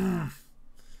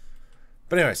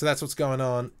anyway, so that's what's going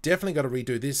on. Definitely got to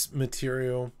redo this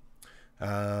material.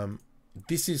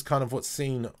 This is kind of what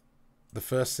the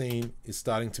first scene is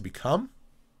starting to become.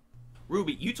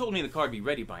 Ruby, you told me the car would be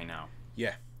ready by now.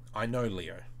 Yeah, I know,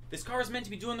 Leo. This car is meant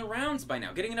to be doing the rounds by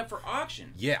now, getting it up for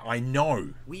auction. Yeah, I know.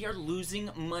 We are losing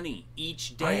money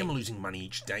each day. I am losing money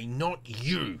each day, not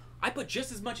you. I put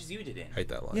just as much as you did in. Hate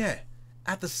that line. Yeah,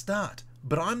 at the start.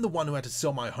 But I'm the one who had to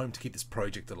sell my home to keep this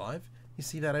project alive. You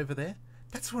see that over there?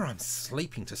 That's where I'm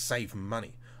sleeping to save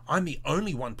money. I'm the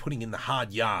only one putting in the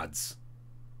hard yards.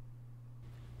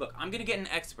 Look, I'm gonna get an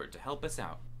expert to help us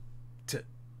out.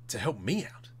 To help me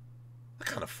out? I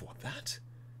can't afford that.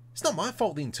 It's not my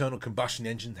fault the internal combustion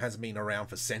engine hasn't been around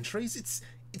for centuries.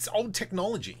 It's old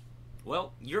technology.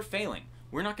 Well, you're failing.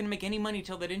 We're not gonna make any money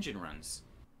till that engine runs.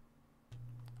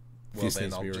 Well,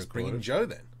 then I'll just bring in Joe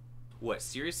then. What,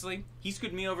 seriously? He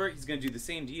screwed me over, he's gonna do the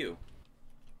same to you.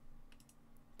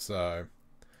 So,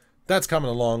 that's coming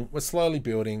along. We're slowly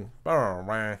building. Got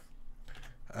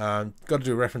to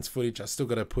do reference footage. I still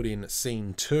got to put in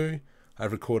scene 2.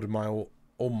 I've recorded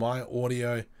all my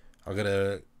audio. I've got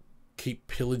to keep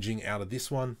pillaging out of this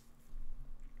one.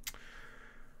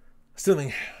 Still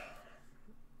think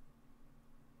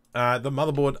the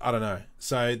motherboard, I don't know.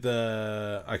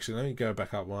 So actually, let me go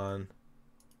back up one.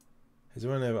 Has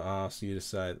anyone ever asked you to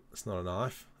say it's not a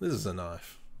knife? This is a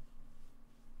knife.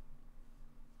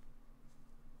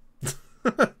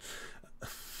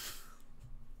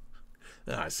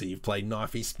 I see you've played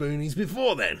knifey spoonies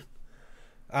before then.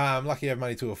 Lucky I have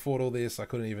money to afford all this. I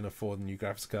couldn't even afford the new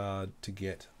graphics card to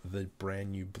get the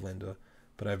brand new blender,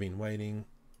 but I've been waiting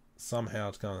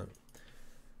somehow to come.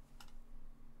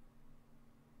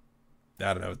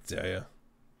 I don't know what to tell you.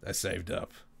 I saved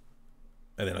up,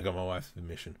 and then I got my wife's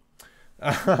permission.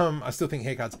 I still think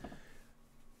haircuts,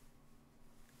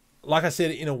 like I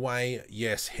said, in a way,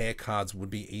 yes, hair cards would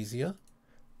be easier,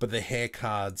 but the hair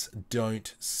cards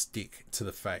don't stick to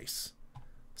the face.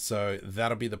 So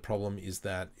that'll be the problem, is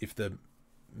that if the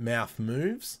mouth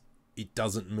moves, it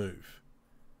doesn't move.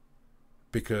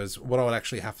 Because what I would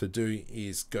actually have to do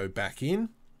is go back in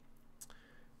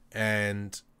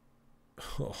and,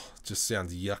 it just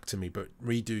sounds yuck to me, but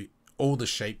redo all the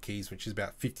shape keys, which is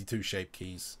about 52 shape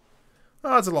keys.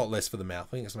 Oh, it's a lot less for the mouth.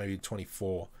 I think it's maybe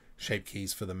 24 shape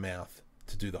keys for the mouth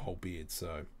to do the whole beard.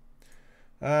 So,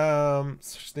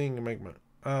 such thing to make my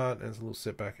there's a little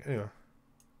setback. Anyway,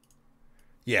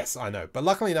 Yes, I know. But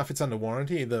luckily enough, it's under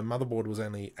warranty. The motherboard was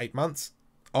only 8 months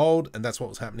old, and that's what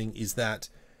was happening is that,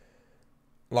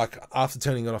 like, after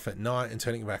turning it off at night and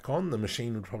turning it back on, the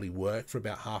machine would probably work for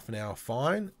about half an hour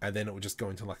fine, and then it would just go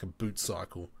into like a boot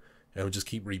cycle. And it would just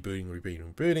keep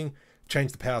rebooting.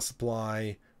 Change the power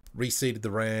supply, reseated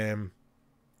the RAM,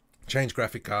 changed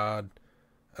graphic card,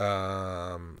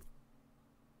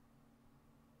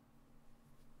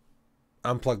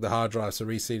 unplugged the hard drive, so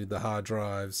reseated the hard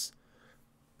drives.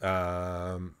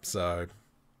 So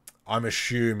I'm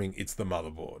assuming it's the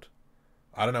motherboard.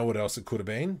 I don't know what else it could have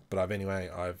been, but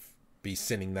I've be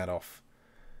sending that off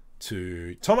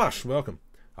to Tomash. Welcome.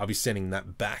 I'll be sending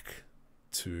that back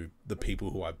to the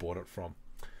people who I bought it from.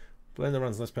 Blender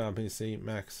runs less power on PC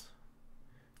Max.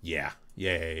 Yeah.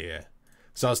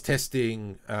 So I was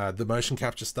testing the motion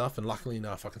capture stuff, and luckily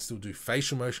enough, I can still do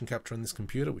facial motion capture on this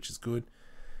computer, which is good.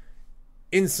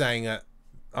 In saying it,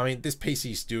 I mean, this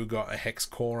PC still got a hex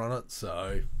core on it,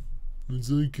 so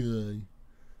it's okay.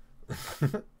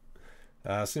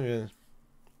 And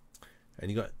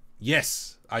you got,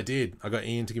 yes, I did. I got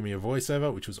Ian to give me a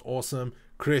voiceover, which was awesome.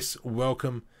 Chris,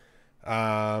 welcome.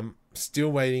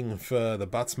 Still waiting for the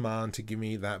Buttsman to give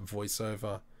me that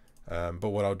voiceover. But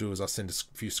what I'll do is I'll send a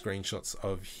few screenshots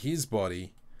of his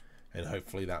body, and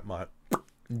hopefully that might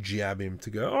jab him to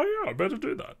go, oh yeah, I better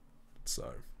do that.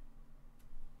 So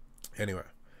anyway,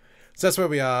 so that's where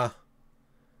we are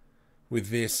with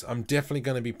this. I'm definitely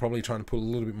going to be probably trying to put a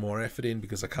little bit more effort in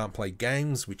because I can't play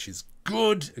games, which is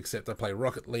good, except I play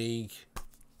Rocket League.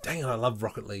 Dang it, I love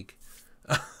Rocket League.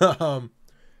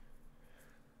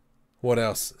 What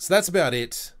else? So that's about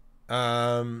it.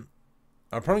 I'm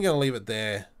probably going to leave it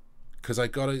there because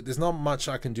there's not much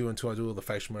I can do until I do all the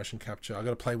facial motion capture. I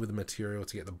got to play with the material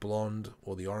to get the blonde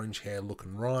or the orange hair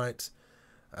looking right.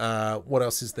 What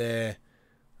else is there?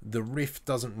 The Rift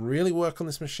doesn't really work on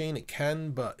this machine. It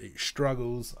can, but it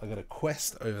struggles. I got a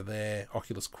Quest over there,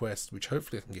 Oculus Quest, which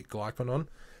hopefully I can get Glycon on,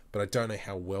 but I don't know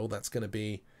how well that's going to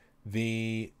be.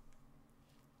 The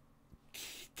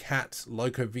Cat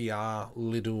Loco VR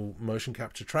little motion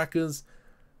capture trackers,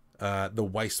 the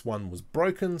waist one was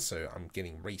broken, so I'm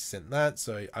getting resent that.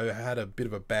 So I had a bit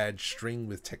of a bad string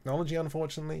with technology,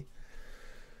 unfortunately.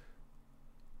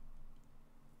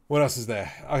 What else is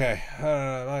there? Okay,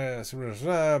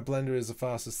 Blender is the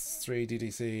fastest 3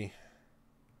 DTC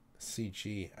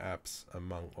CG apps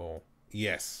among all.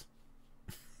 Yes.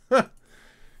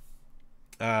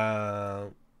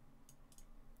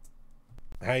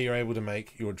 How you're able to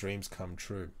make your dreams come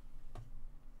true.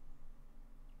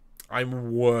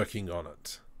 I'm working on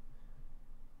it.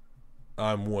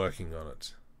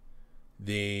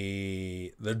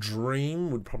 The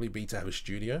dream would probably be to have a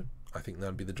studio. I think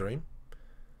that'd be the dream.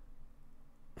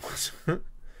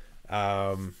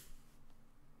 And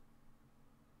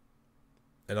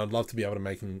I'd love to be able to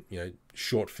make,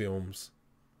 short films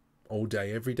all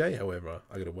day, every day. However,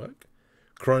 I got to work.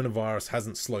 Coronavirus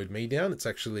hasn't slowed me down. It's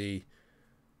actually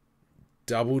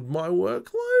doubled my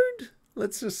workload,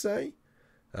 let's just say,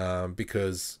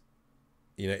 because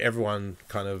everyone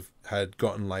kind of had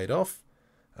gotten laid off,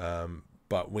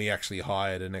 but we actually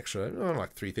hired an extra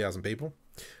like 3,000 people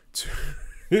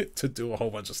to do a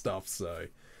whole bunch of stuff. So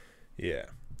yeah,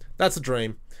 that's a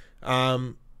dream.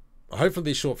 Hopefully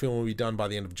this short film will be done by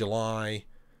the end of July.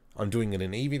 I'm doing it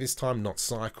in EEVEE this time, not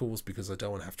Cycles, because I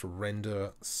don't want to have to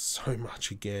render so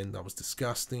much again. That was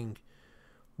disgusting.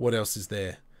 What else is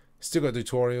there? Still got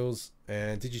tutorials.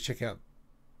 And did you check out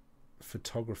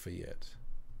photographer yet?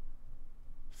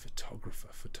 Photographer.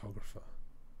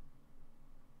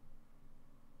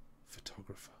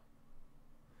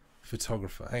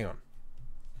 Hang on.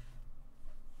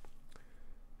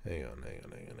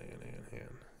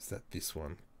 Is that this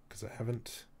one? Because I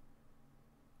haven't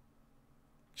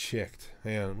checked.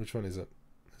 Hang on, which one is it?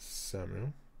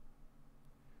 Samuel.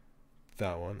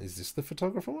 That one. Is this the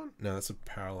photographer one? No, that's a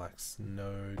parallax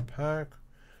node pack.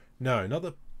 No, not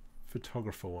the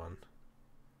photographer one.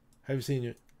 Have you seen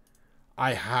it?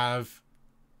 I have.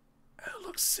 It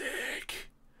looks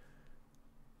sick.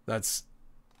 That's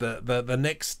the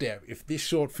next step. If this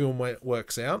short film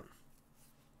works out,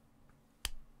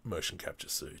 motion capture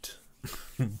suit.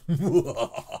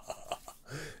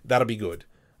 That'll be good.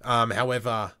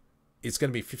 However, it's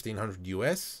going to be $1,500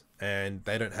 US, and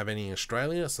they don't have any in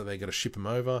Australia, so they got to ship them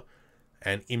over,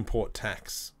 and import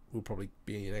tax will probably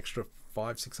be an extra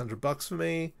 $500-600 for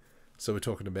me. So we're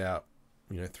talking about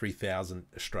 3,000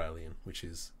 Australian, which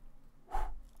is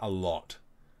a lot.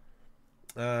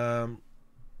 I'm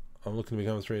looking to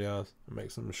become a 3D artist and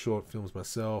make some short films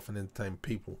myself and entertain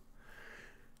people.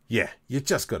 Yeah, you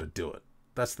just got to do it.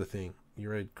 That's the thing.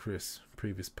 You read Chris'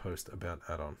 previous post about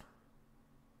add-on.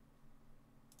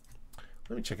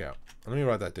 Let me check out. Let me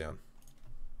write that down.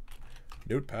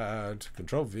 Notepad,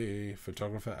 Control V,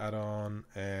 Photographer add-on,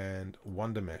 and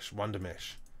Wonder Mesh. Wonder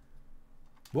Mesh.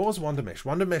 What was Wonder Mesh?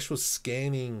 Wonder Mesh was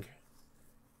scanning.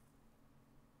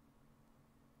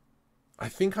 I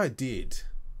think I did,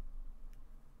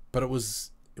 but it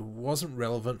wasn't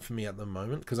relevant for me at the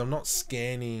moment because I'm not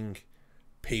scanning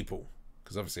people,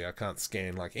 because obviously I can't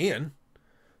scan like Ian.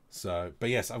 So, but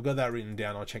yes, I've got that written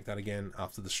down. I'll check that again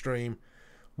after the stream.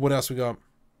 What else we got?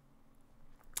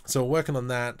 So we're working on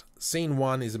that. Scene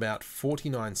 1 is about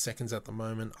 49 seconds at the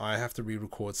moment. I have to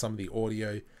re-record some of the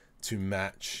audio to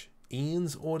match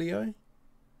Ian's audio.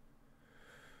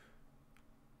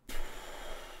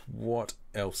 What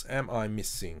else am I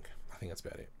missing? I think that's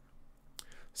about it.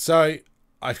 So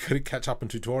I've got to catch up on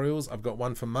tutorials. I've got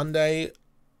one for Monday.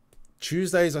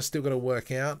 Tuesdays I still got to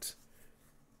work out,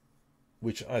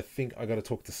 which I think I got to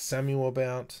talk to Samuel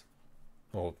about,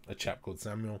 or a chap called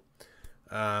Samuel.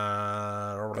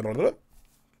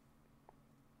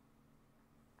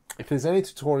 If there's any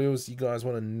tutorials you guys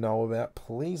want to know about,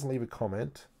 please leave a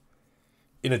comment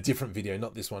in a different video,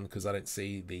 not this one, because I don't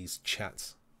see these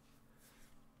chats.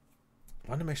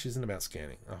 Wonder Mesh isn't about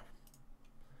scanning. Oh.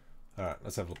 Alright,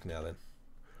 let's have a look now then.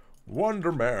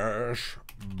 Wonder Mesh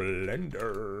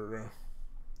Blender.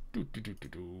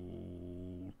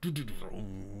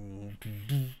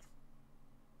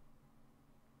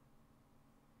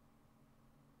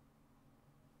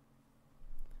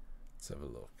 Let's have a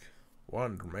look.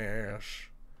 Wonder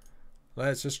Mesh.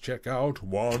 Let's just check out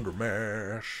Wonder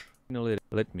Mesh. Finally,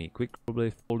 let me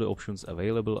quickly all the options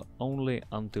available only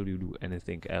until you do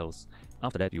anything else.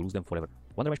 After that, you lose them forever.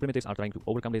 Wonder Mesh primitives are trying to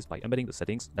overcome this by embedding the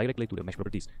settings directly to the mesh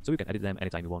properties, so you can edit them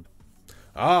anytime you want.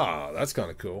 Ah, that's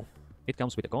kind of cool. It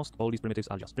comes with a cost. All these primitives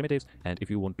are just primitives, and if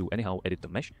you want to anyhow edit the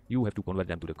mesh, you have to convert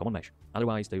them to the common mesh.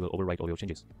 Otherwise, they will overwrite all your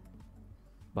changes.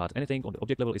 But anything on the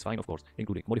object level is fine, of course,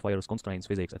 including modifiers, constraints,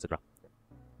 physics, etc.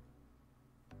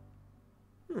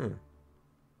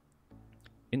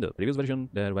 In the previous version,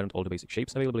 there weren't all the basic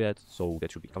shapes available yet, so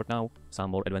that should be covered now.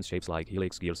 Some more advanced shapes like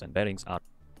helix, gears, and bearings are...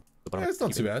 Yeah, that's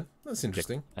not too bad. That's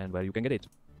interesting. And where you can get it.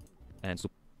 And so...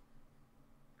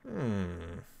 Will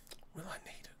I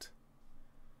need it?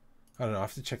 I don't know. I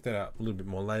have to check that out a little bit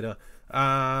more later.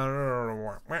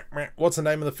 What's the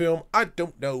name of the film? I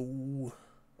don't know.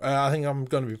 I think I'm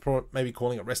going to be maybe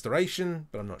calling it Restoration,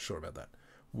 but I'm not sure about that.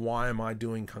 Why am I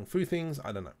doing Kung Fu things?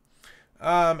 I don't know.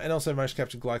 And also motion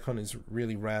capture Glycon is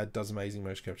really rad, does amazing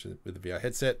motion capture with the VR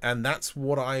headset, and that's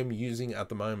what I am using at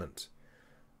the moment.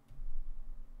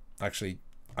 Actually,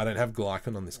 I don't have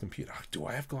Glycon on this computer. Do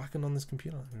I have Glycon on this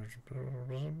computer?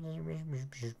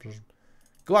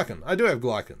 Glycon. I do have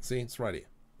Glycon. See, it's right here.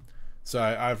 So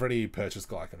I've already purchased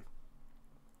Glycon.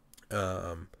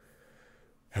 And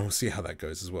we'll see how that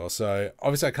goes as well. So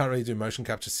obviously I can't really do motion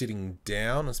capture sitting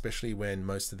down, especially when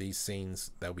most of these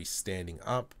scenes they'll be standing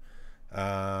up.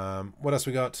 What else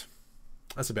we got?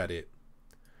 That's about it.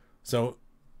 So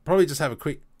probably just have a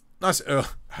quick nice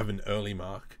have an early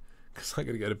mark because I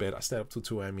gotta go to bed. I stayed up till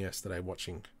 2 AM yesterday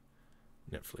watching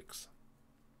Netflix.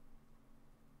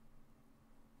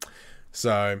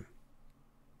 So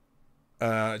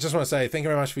I just want to say thank you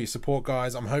very much for your support,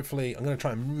 guys. I'm going to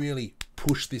try and really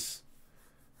push this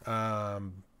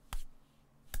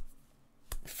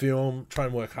film, try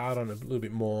and work hard on it a little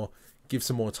bit more, give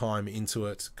some more time into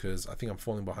it, because I think I'm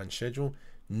falling behind schedule.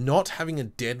 Not having a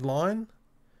deadline,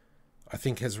 I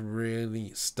think, has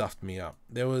really stuffed me up.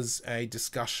 There was a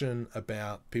discussion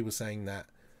about people saying that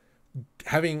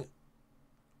having...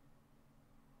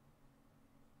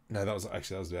 No, that was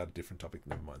about a different topic.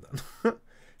 Never mind that.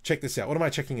 Check this out. What am I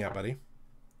checking out, buddy?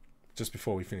 Just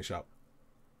before we finish up.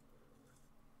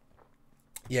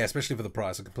 Yeah, especially for the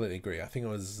price. I completely agree. I think it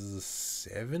was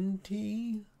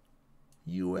 70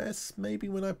 US maybe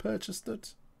when I purchased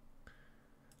it.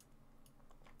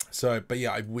 So, but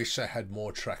yeah, I wish I had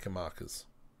more tracker markers.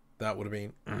 That would have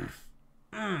been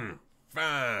fun.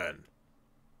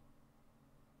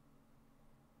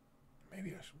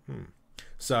 Maybe I should.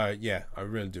 So yeah, I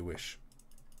really do wish.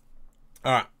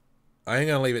 All right, I am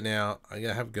gonna leave it now. I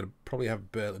am going to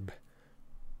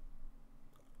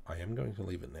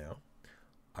leave it now.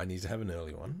 I need to have an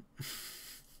early one.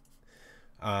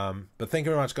 But thank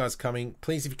you very much, guys, for coming.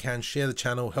 Please, if you can, share the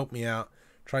channel, help me out.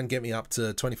 Try and get me up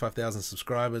to 25,000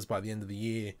 subscribers by the end of the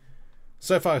year.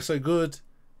 So far, so good.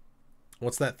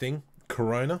 What's that thing?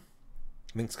 Corona?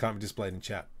 Links can't be displayed in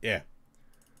chat. Yeah.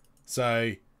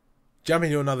 So, jump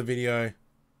into another video.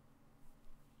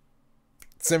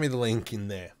 Send me the link in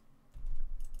there.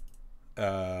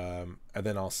 And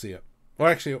then I'll see it. Or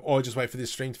actually, or just wait for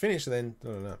this stream to finish, and then, I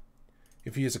don't know.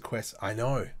 If you use a quest, I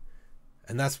know.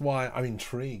 And that's why I'm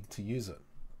intrigued to use it.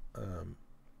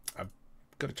 I've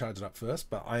got to charge it up first,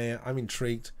 but I'm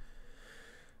intrigued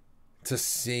to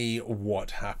see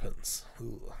what happens.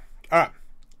 All right.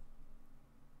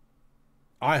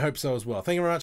 I hope so as well. Thank you very much.